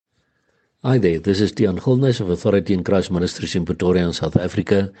Hi there, this is Dion Gilnes of Authority in Christ Ministries in Pretoria in South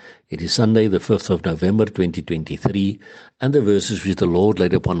Africa. It is Sunday, the 5th of November, 2023, and the verses which the Lord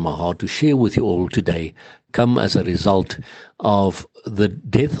laid upon my heart to share with you all today come as a result of the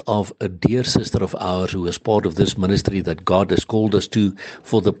death of a dear sister of ours who was part of this ministry that God has called us to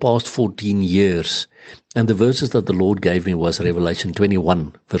for the past 14 years. And the verses that the Lord gave me was Revelation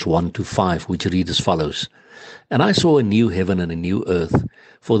 21, verse 1 to 5, which read as follows. And I saw a new heaven and a new earth,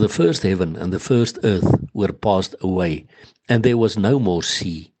 for the first heaven and the first earth were passed away, and there was no more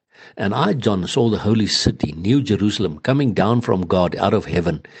sea. And I, John, saw the holy city, New Jerusalem, coming down from God out of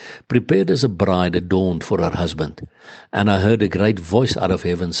heaven, prepared as a bride adorned for her husband. And I heard a great voice out of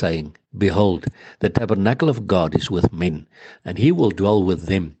heaven saying, Behold, the tabernacle of God is with men, and he will dwell with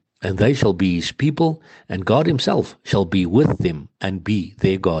them. And they shall be his people, and God himself shall be with them and be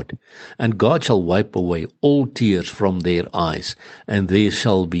their God. And God shall wipe away all tears from their eyes, and there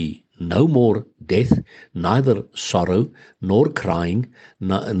shall be no more death, neither sorrow nor crying,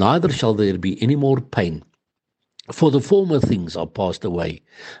 neither shall there be any more pain. For the former things are passed away.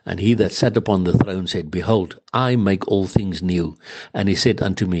 And he that sat upon the throne said, Behold, I make all things new. And he said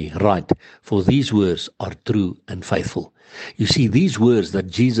unto me, Write, for these words are true and faithful. You see, these words that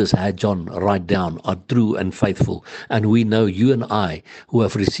Jesus had John write down are true and faithful. And we know you and I, who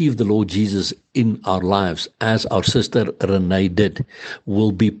have received the Lord Jesus in our lives, as our sister Renee did,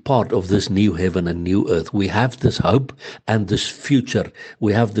 will be part of this new heaven and new earth. We have this hope and this future.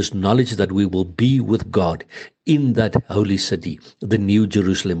 We have this knowledge that we will be with God in that holy city, the New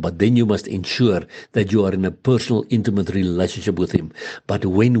Jerusalem. But then you must ensure that you are in a personal, intimate relationship with him. But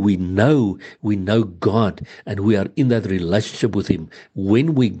when we know God and we are in that relationship with him,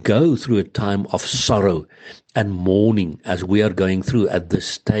 when we go through a time of sorrow and mourning, as we are going through at this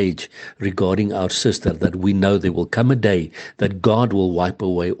stage regarding our sister, that we know there will come a day that God will wipe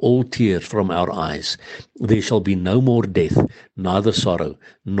away all tears from our eyes. There shall be no more death, neither sorrow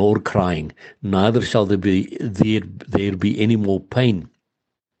nor crying, neither shall there be any more pain.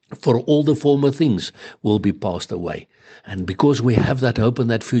 For all the former things will be passed away. And because we have that hope and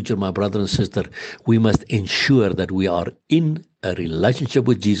that future, my brother and sister, we must ensure that we are in a relationship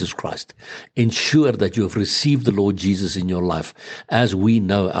with Jesus Christ. Ensure that you have received the Lord Jesus in your life, as we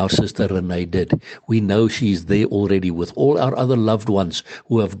know our sister Renee did. We know she is there already with all our other loved ones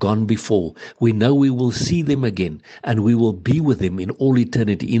who have gone before. We know we will see them again, and we will be with them in all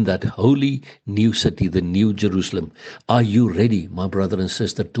eternity in that holy new city, the New Jerusalem. Are you ready, my brother and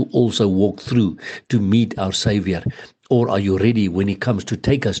sister, to also walk through to meet our Savior? Or are you ready when he comes to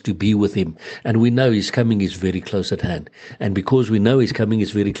take us to be with him? And we know his coming is very close at hand. And because we know his coming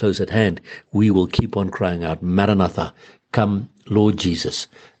is very close at hand, we will keep on crying out, Maranatha, come, Lord Jesus.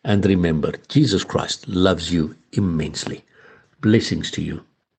 And remember, Jesus Christ loves you immensely. Blessings to you.